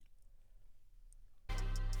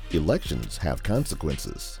Elections have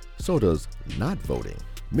consequences. So does not voting.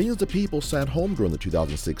 Millions of people sat home during the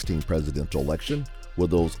 2016 presidential election. Will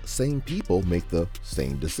those same people make the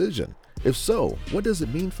same decision? If so, what does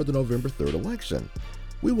it mean for the November 3rd election?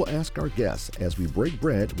 We will ask our guests as we break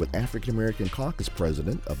bread with African American Caucus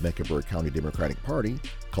President of Mecklenburg County Democratic Party,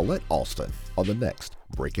 Colette Alston, on the next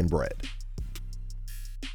Breaking Bread.